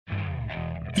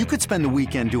You could spend the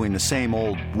weekend doing the same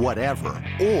old whatever,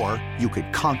 or you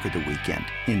could conquer the weekend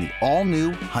in the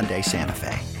all-new Hyundai Santa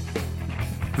Fe.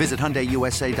 Visit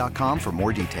HyundaiUSA.com for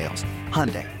more details.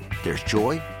 Hyundai, there's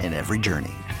joy in every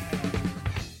journey.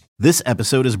 This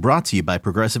episode is brought to you by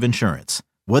Progressive Insurance.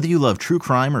 Whether you love true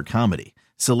crime or comedy,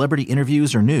 celebrity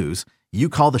interviews or news, you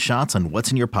call the shots on what's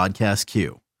in your podcast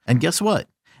queue. And guess what?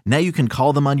 Now you can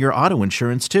call them on your auto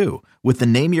insurance too with the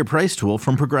Name Your Price tool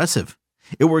from Progressive.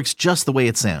 It works just the way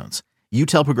it sounds. You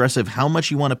tell Progressive how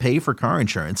much you want to pay for car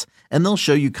insurance, and they'll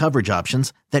show you coverage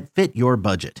options that fit your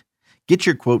budget. Get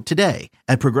your quote today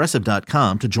at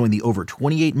Progressive.com to join the over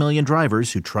 28 million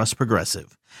drivers who trust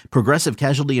Progressive. Progressive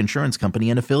Casualty Insurance Company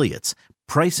and Affiliates.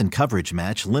 Price and coverage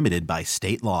match limited by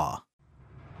state law.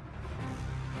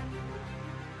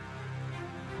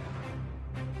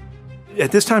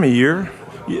 At this time of year,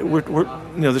 we're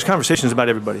there's conversations about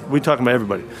everybody. We're talking about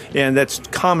everybody. And that's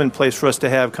commonplace for us to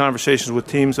have conversations with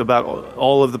teams about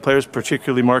all of the players,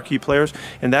 particularly marquee players.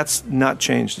 And that's not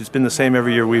changed. It's been the same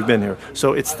every year we've been here.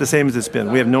 So it's the same as it's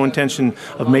been. We have no intention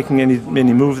of making any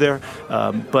move there.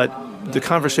 But the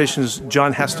conversations,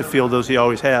 John has to feel those he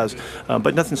always has,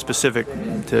 but nothing specific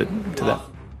to that.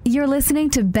 You're listening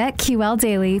to BetQL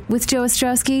Daily with Joe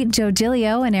Ostrowski, Joe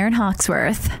Giglio, and Aaron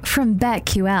Hawksworth from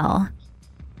BetQL.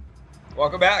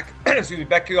 Welcome back. Excuse me,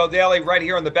 BetQL Daily right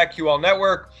here on the BetQL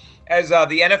Network. As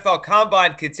the NFL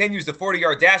Combine continues the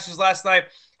 40-yard dashes last night,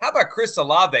 how about Chris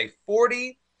Olave?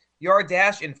 40-yard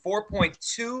dash in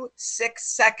 4.26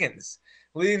 seconds,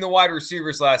 leading the wide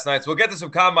receivers last night. So we'll get to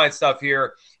some Combine stuff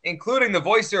here, including the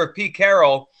voice there of Pete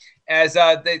Carroll. As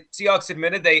the Seahawks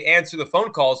admitted, they answer the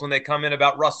phone calls when they come in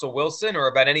about Russell Wilson or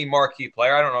about any marquee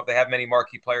player. I don't know if they have many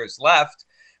marquee players left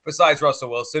besides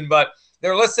Russell Wilson, but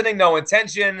they're listening, no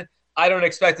intention. I don't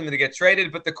expect them to get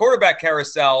traded, but the quarterback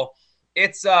carousel,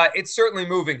 it's certainly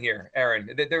moving here, Aaron.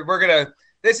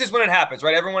 This is when it happens,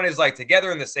 right? Everyone is like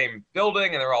together in the same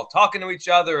building, and they're all talking to each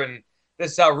other, and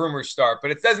this is how rumors start.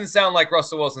 But it doesn't sound like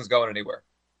Russell Wilson's going anywhere.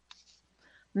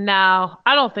 No,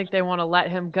 I don't think they want to let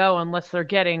him go unless they're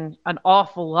getting an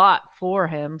awful lot for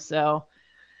him. So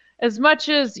as much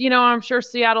as, I'm sure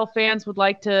Seattle fans would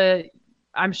like to,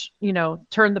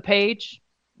 turn the page,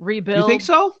 rebuild. You think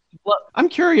so? I'm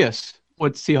curious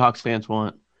what Seahawks fans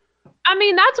want. I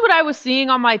mean, that's what I was seeing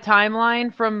on my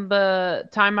timeline from the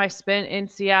time I spent in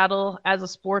Seattle as a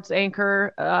sports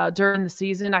anchor during the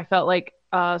season. I felt like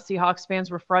Seahawks fans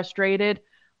were frustrated,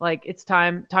 like it's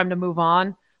time to move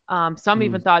on. Some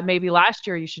even thought maybe last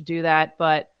year you should do that,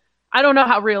 but I don't know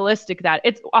how realistic that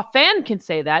it's. A fan can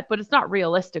say that, but it's not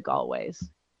realistic always.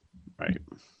 Right.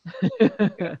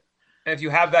 And if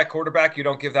you have that quarterback, you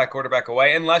don't give that quarterback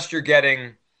away unless you're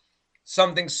getting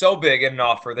something so big in an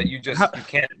offer that you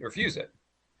can't refuse it.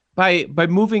 By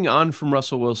moving on from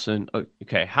Russell Wilson,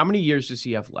 okay, how many years does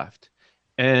he have left?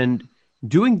 And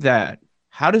doing that,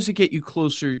 how does it get you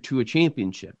closer to a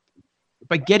championship?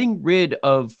 By getting rid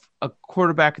of a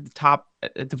quarterback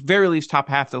at the very least, top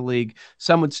half of the league,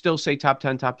 some would still say top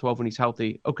 10, top 12 when he's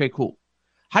healthy. Okay, cool.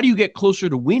 How do you get closer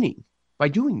to winning by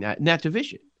doing that in that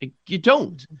division? You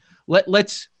don't.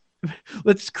 Let's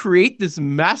create this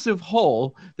massive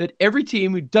hole that every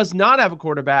team who does not have a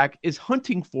quarterback is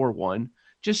hunting for one,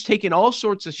 just taking all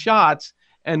sorts of shots,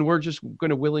 and we're just going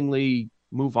to willingly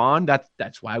move on.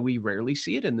 That's why we rarely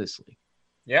see it in this league.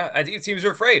 Yeah, I think teams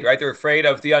are afraid, right? They're afraid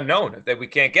of the unknown, that we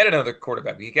can't get another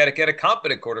quarterback. We got to get a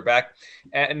competent quarterback,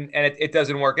 and it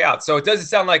doesn't work out. So it doesn't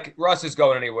sound like Russ is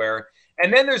going anywhere.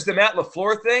 And then there's the Matt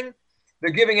LaFleur thing. They're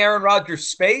giving Aaron Rodgers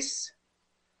space.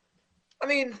 I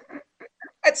mean,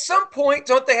 at some point,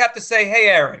 don't they have to say, hey,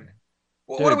 Aaron,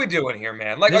 what are we doing here,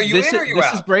 man? Like, are you in or are you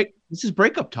out? This is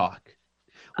breakup talk.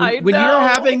 When you're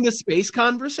having the space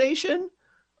conversation,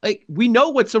 like, we know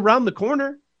what's around the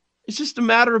corner. It's just a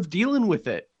matter of dealing with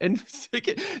it. And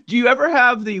do you ever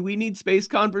have the we need space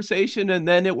conversation and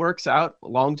then it works out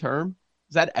long term?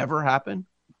 Does that ever happen?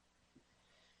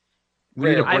 We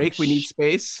need a break. We need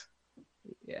space.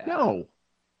 Yeah. No.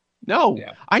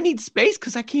 Yeah. I need space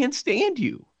because I can't stand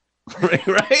you.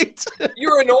 Right?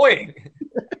 You're annoying,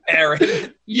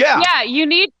 Aaron. Yeah. Yeah, you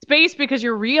need space because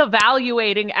you're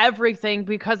reevaluating everything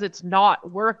because it's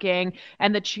not working,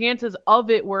 and the chances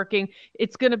of it working,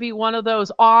 it's going to be one of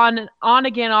those on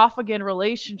again, off again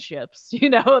relationships.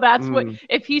 That's what,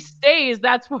 if he stays,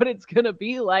 that's what it's going to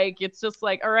be like. It's just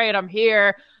like, all right, I'm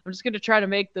here. I'm just going to try to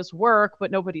make this work,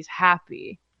 but nobody's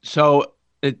happy. So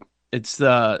it's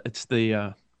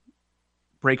the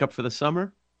breakup for the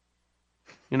summer.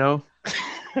 I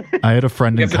had a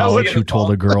friend in college who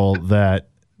told a girl that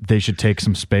they should take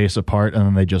some space apart, and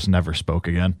then they just never spoke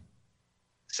again.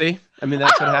 See? I mean,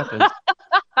 that's what happens.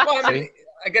 Well,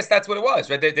 I guess that's what it was,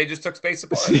 right? They just took space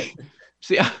apart.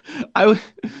 See, I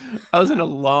was in a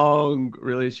long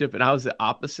relationship, and I was the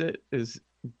opposite, is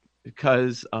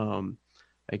because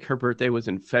like her birthday was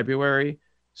in February,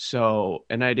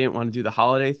 and I didn't want to do the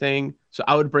holiday thing, so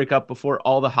I would break up before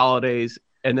all the holidays,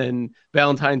 and then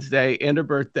Valentine's Day and her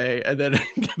birthday, and then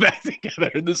get back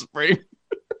together in the spring.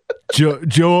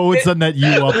 Joe would send that you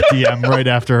up DM right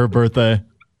after her birthday.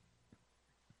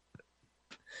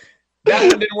 That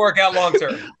one didn't work out long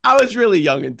term. I was really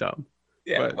young and dumb.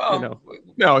 Yeah, but, well, you know,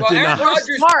 no, it did Aaron not.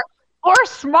 Rodgers,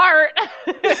 Smart.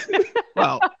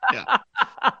 Well,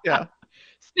 yeah.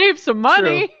 Save some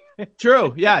money.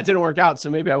 True. Yeah, it didn't work out, so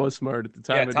maybe I was smart at the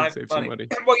time. Yeah, I did save some money.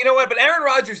 Well, you know what? But Aaron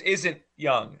Rodgers isn't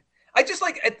young.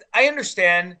 I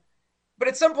understand, but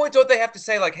at some point, don't they have to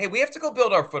say, like, hey, we have to go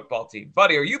build our football team.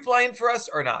 Buddy, are you playing for us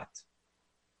or not?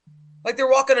 Like, they're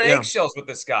walking on eggshells with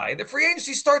this guy. The free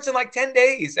agency starts in like 10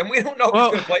 days, and we don't know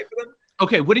who's going to play for them.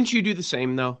 Okay, wouldn't you do the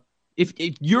same, though? If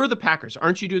you're the Packers,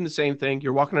 aren't you doing the same thing?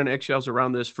 You're walking on eggshells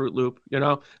around this Fruit Loop, you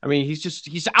know? I mean,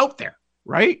 he's out there,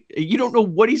 right? You don't know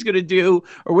what he's going to do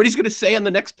or what he's going to say on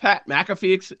the next Pat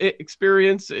McAfee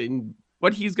experience and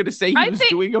what he's going to say he was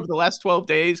doing over the last 12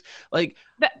 days. Like,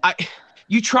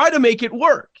 you try to make it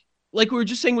work. Like we were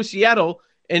just saying with Seattle,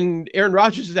 and Aaron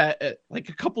Rodgers is at like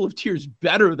a couple of tiers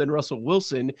better than Russell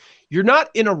Wilson. You're not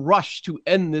in a rush to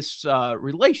end this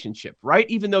relationship, right?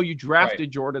 Even though you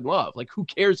drafted Jordan Love. Like, who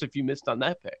cares if you missed on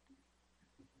that pick?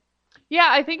 Yeah,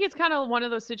 I think it's kind of one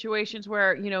of those situations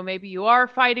where, you know, maybe you are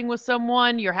fighting with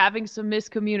someone, you're having some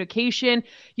miscommunication.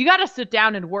 You got to sit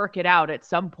down and work it out at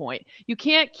some point. You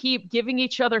can't keep giving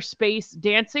each other space,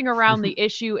 dancing around the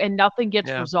issue, and nothing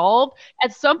gets resolved.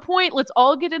 At some point, let's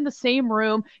all get in the same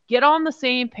room, get on the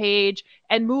same page,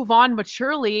 and move on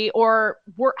maturely, or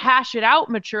hash it out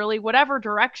maturely, whatever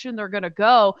direction they're going to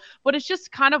go. But it's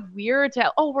just kind of weird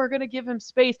to, we're going to give him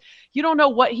space. You don't know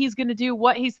what he's going to do,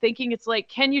 what he's thinking. It's like,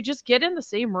 can you just get in the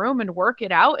same room and work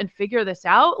it out and figure this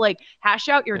out? Like, hash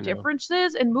out your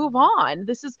differences and move on.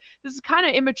 This is kind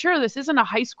of immature. This isn't a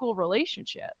high school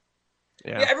relationship.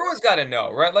 Yeah, everyone's got to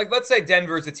know, right? Like, let's say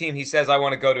Denver is a team he says, I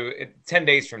want to go to 10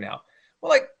 days from now. Well,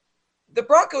 like, the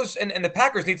Broncos and the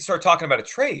Packers need to start talking about a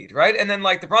trade, right? And then,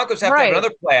 like, the Broncos have to have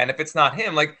another plan if it's not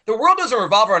him. Like, the world doesn't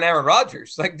revolve around Aaron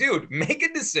Rodgers. Like, dude, make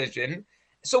a decision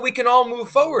so we can all move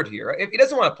forward here. If he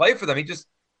doesn't want to play for them,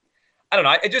 I don't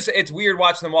know. It's weird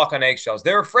watching them walk on eggshells.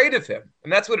 They're afraid of him,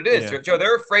 and that's what it is. Joe,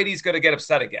 they're afraid he's going to get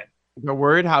upset again. They're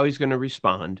worried how he's going to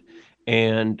respond.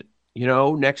 And, you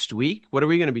know, next week, what are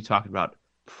we going to be talking about?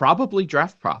 Probably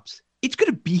draft props. It's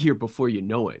going to be here before you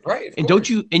know it. Right.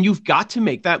 And you've got to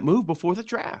make that move before the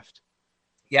draft.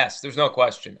 Yes, there's no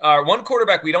question. One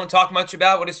quarterback we don't talk much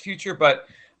about what his future, but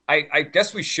I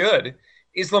guess we should,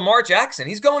 is Lamar Jackson.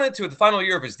 He's going into the final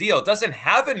year of his deal, doesn't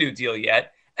have a new deal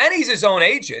yet, and he's his own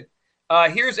agent.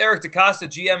 Here's Eric DeCosta,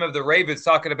 GM of the Ravens,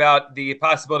 talking about the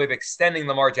possibility of extending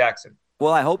Lamar Jackson.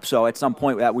 Well, I hope so at some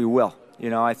point that we will. You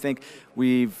know, I think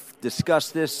we've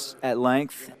discussed this at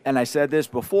length, and I said this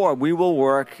before, we will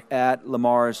work at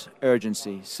Lamar's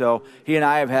urgency. So he and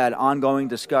I have had ongoing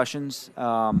discussions.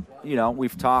 You know,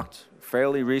 we've talked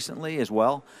fairly recently as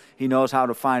well. He knows how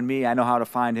to find me. I know how to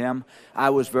find him. I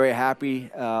was very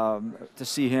happy to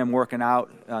see him working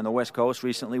out on the West Coast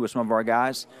recently with some of our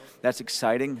guys. That's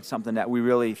exciting. It's something that we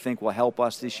really think will help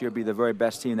us this year be the very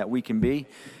best team that we can be.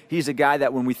 He's a guy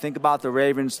that when we think about the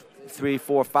Ravens 3,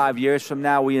 4, 5 years from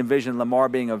now, we envision Lamar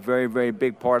being a very, very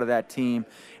big part of that team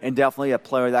and definitely a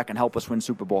player that can help us win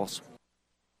Super Bowls.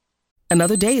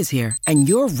 Another day is here, and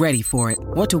you're ready for it.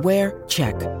 What to wear?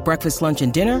 Check. Breakfast, lunch,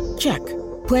 and dinner? Check.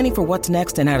 Planning for what's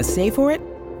next and how to save for it?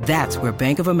 That's where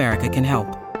Bank of America can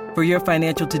help. For your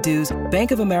financial to-dos,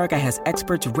 Bank of America has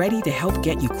experts ready to help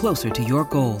get you closer to your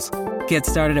goals. Get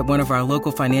started at one of our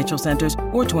local financial centers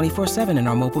or 24/7 in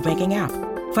our mobile banking app.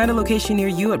 Find a location near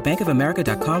you at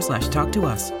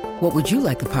bankofamerica.com/talktous. What would you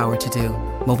like the power to do?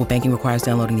 Mobile banking requires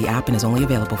downloading the app and is only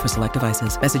available for select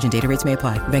devices. Message and data rates may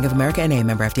apply. Bank of America NA,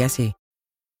 member FDIC.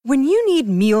 When you need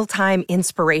mealtime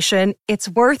inspiration, it's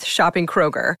worth shopping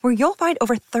Kroger, where you'll find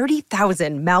over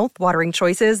 30,000 mouth-watering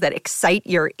choices that excite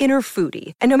your inner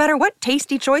foodie. And no matter what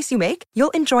tasty choice you make,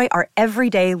 you'll enjoy our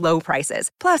everyday low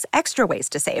prices, plus extra ways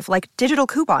to save, like digital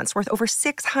coupons worth over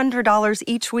 $600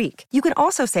 each week. You can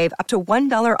also save up to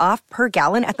 $1 off per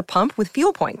gallon at the pump with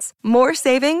fuel points. More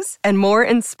savings and more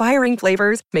inspiring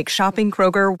flavors make shopping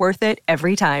Kroger worth it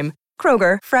every time.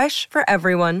 Kroger, fresh for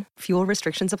everyone. Fuel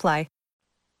restrictions apply.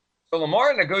 So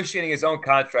Lamar negotiating his own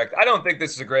contract, I don't think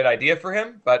this is a great idea for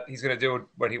him, but he's going to do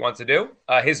what he wants to do.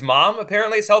 His mom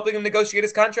apparently is helping him negotiate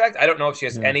his contract. I don't know if she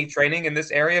has any training in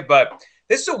this area, but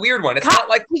This is a weird one. It's not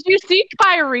like. Did you see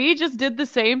Kyrie just did the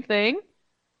same thing?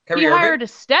 Kyrie he Irving? hired a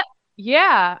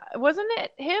Yeah, wasn't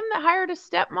it him that hired a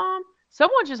stepmom?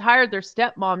 Someone just hired their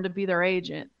stepmom to be their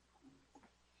agent.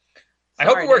 I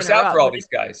hope it works out for all these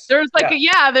guys. There's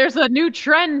there's a new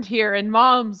trend here in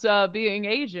moms being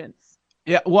agents.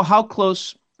 Yeah, well, how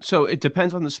close? So it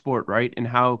depends on the sport, right? And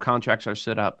how contracts are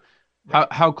set up.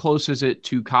 How close is it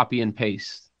to copy and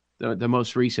paste the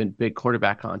most recent big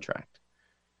quarterback contract,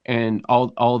 and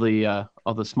all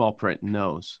the small print in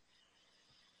those?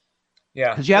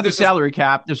 Yeah, because you have the salary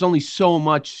cap. There's only so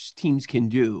much teams can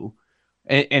do,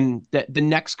 and the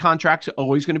next contract's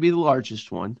always going to be the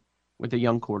largest one with a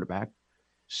young quarterback.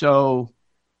 So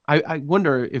I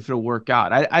wonder if it'll work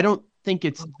out. I don't think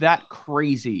it's that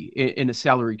crazy in a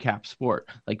salary cap sport.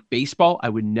 Like baseball, I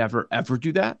would never, ever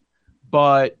do that.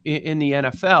 But in the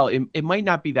NFL, it might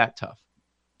not be that tough.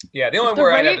 Yeah, the only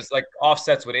worry I have is like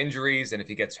offsets with injuries, and if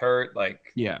he gets hurt,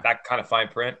 that kind of fine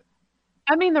print.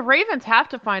 I mean, the Ravens have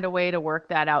to find a way to work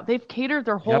that out. They've catered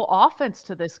their whole offense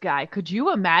to this guy. Could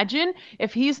you imagine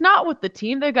if he's not with the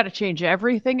team, they've got to change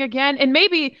everything again? And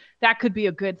maybe that could be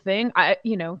a good thing.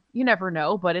 You never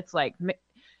know, but it's like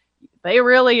they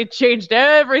really changed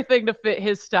everything to fit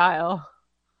his style.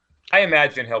 I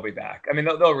imagine he'll be back. I mean,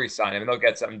 they'll re-sign him and they'll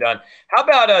get something done. How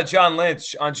about John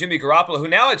Lynch on Jimmy Garoppolo, who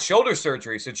now had shoulder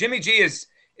surgery? So Jimmy G is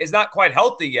not quite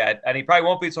healthy yet, and he probably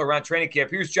won't be until around training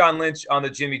camp. Here's John Lynch on the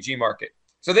Jimmy G market.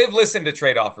 So they've listened to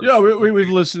trade offers. Yeah, we've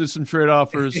listened to some trade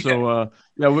offers. So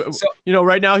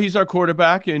right now he's our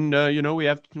quarterback, and we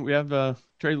have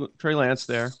Trey Lance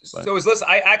there. But. So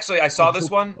I saw this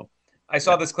one. I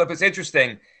saw this clip. It's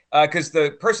interesting because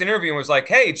the person interviewing was like,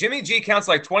 "Hey, Jimmy G counts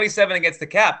like 27 against the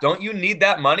cap. Don't you need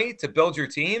that money to build your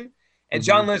team?" And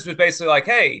John Lynch was basically like,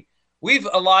 "Hey, we've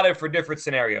allotted for different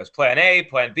scenarios. Plan A,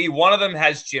 Plan B. One of them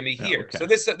has Jimmy here. Okay. So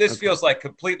this feels like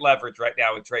complete leverage right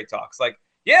now with trade talks. Like,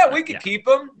 yeah, we could keep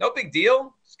him. No big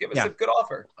deal. Just give us a good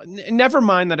offer." Never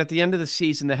mind that at the end of the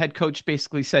season, the head coach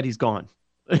basically said he's gone.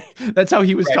 That's how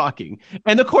he was talking.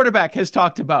 And the quarterback has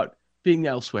talked about being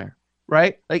elsewhere,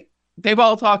 right? Like they've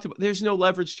all talked about there's no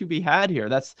leverage to be had here.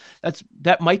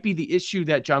 That might be the issue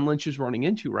that John Lynch is running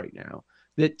into right now,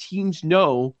 that teams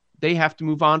know they have to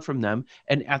move on from them.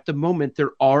 And at the moment,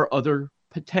 there are other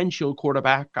potential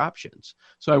quarterback options.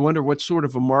 So I wonder what sort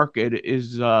of a market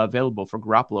is available for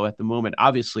Garoppolo at the moment.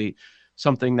 Obviously,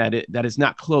 something that is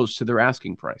not close to their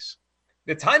asking price.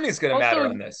 The timing is going to matter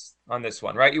on this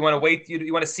one, right? You want to wait.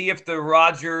 You want to see if the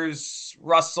Rodgers,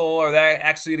 Russell, are they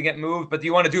actually going to get moved? But do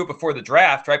you want to do it before the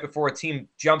draft, right? Before a team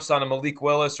jumps on a Malik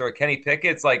Willis or a Kenny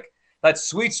Pickett? It's like that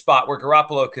sweet spot where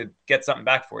Garoppolo could get something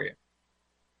back for you.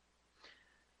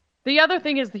 The other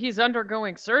thing is that he's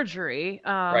undergoing surgery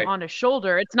on his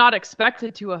shoulder. It's not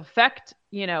expected to affect,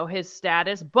 his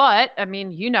status, but I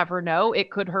mean, you never know.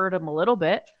 It could hurt him a little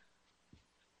bit.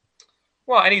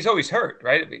 Well, and he's always hurt,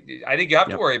 right? I think you have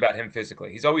to worry about him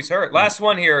physically. He's always hurt. Last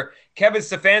one here, Kevin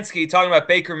Stefanski talking about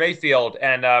Baker Mayfield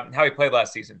and how he played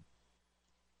last season.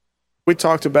 We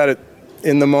talked about it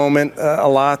in the moment a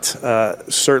lot.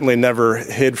 Certainly never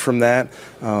hid from that.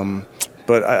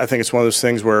 But I think it's one of those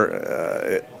things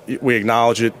where we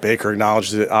acknowledge it. Baker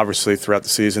acknowledged it, obviously, throughout the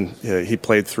season. He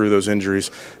played through those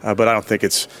injuries. But I don't think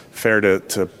it's fair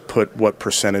to put what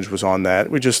percentage was on that.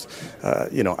 We just,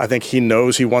 I think he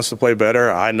knows he wants to play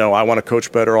better. I know I want to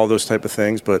coach better, all those type of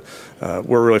things. But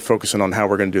we're really focusing on how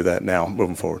we're going to do that now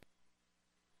moving forward.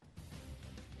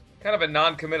 Kind of a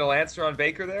non-committal answer on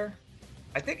Baker there.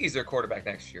 I think he's their quarterback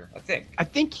next year. I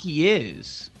think he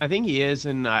is.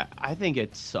 And I think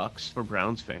it sucks for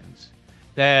Browns fans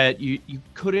that you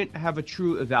couldn't have a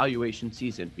true evaluation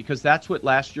season, because that's what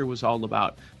last year was all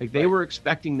about. Like they were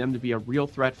expecting them to be a real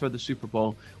threat for the Super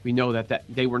Bowl. We know that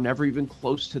they were never even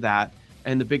close to that.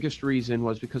 And the biggest reason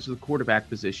was because of the quarterback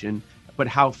position. But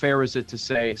how fair is it to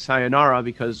say sayonara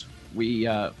because we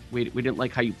didn't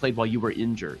like how you played while you were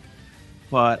injured?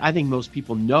 But I think most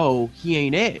people know he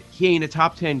ain't it. He ain't a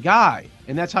top 10 guy,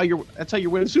 and that's how you're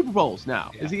winning Super Bowls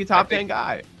now. Yeah, is he a top 10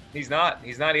 guy? He's not.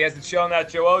 He hasn't shown that.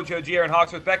 Joe G, Aaron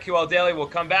Hawksworth, BetQL Daily. We'll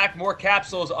come back. More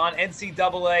capsules on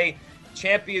NCAA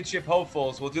championship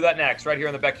hopefuls. We'll do that next, right here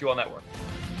on the BetQL Network.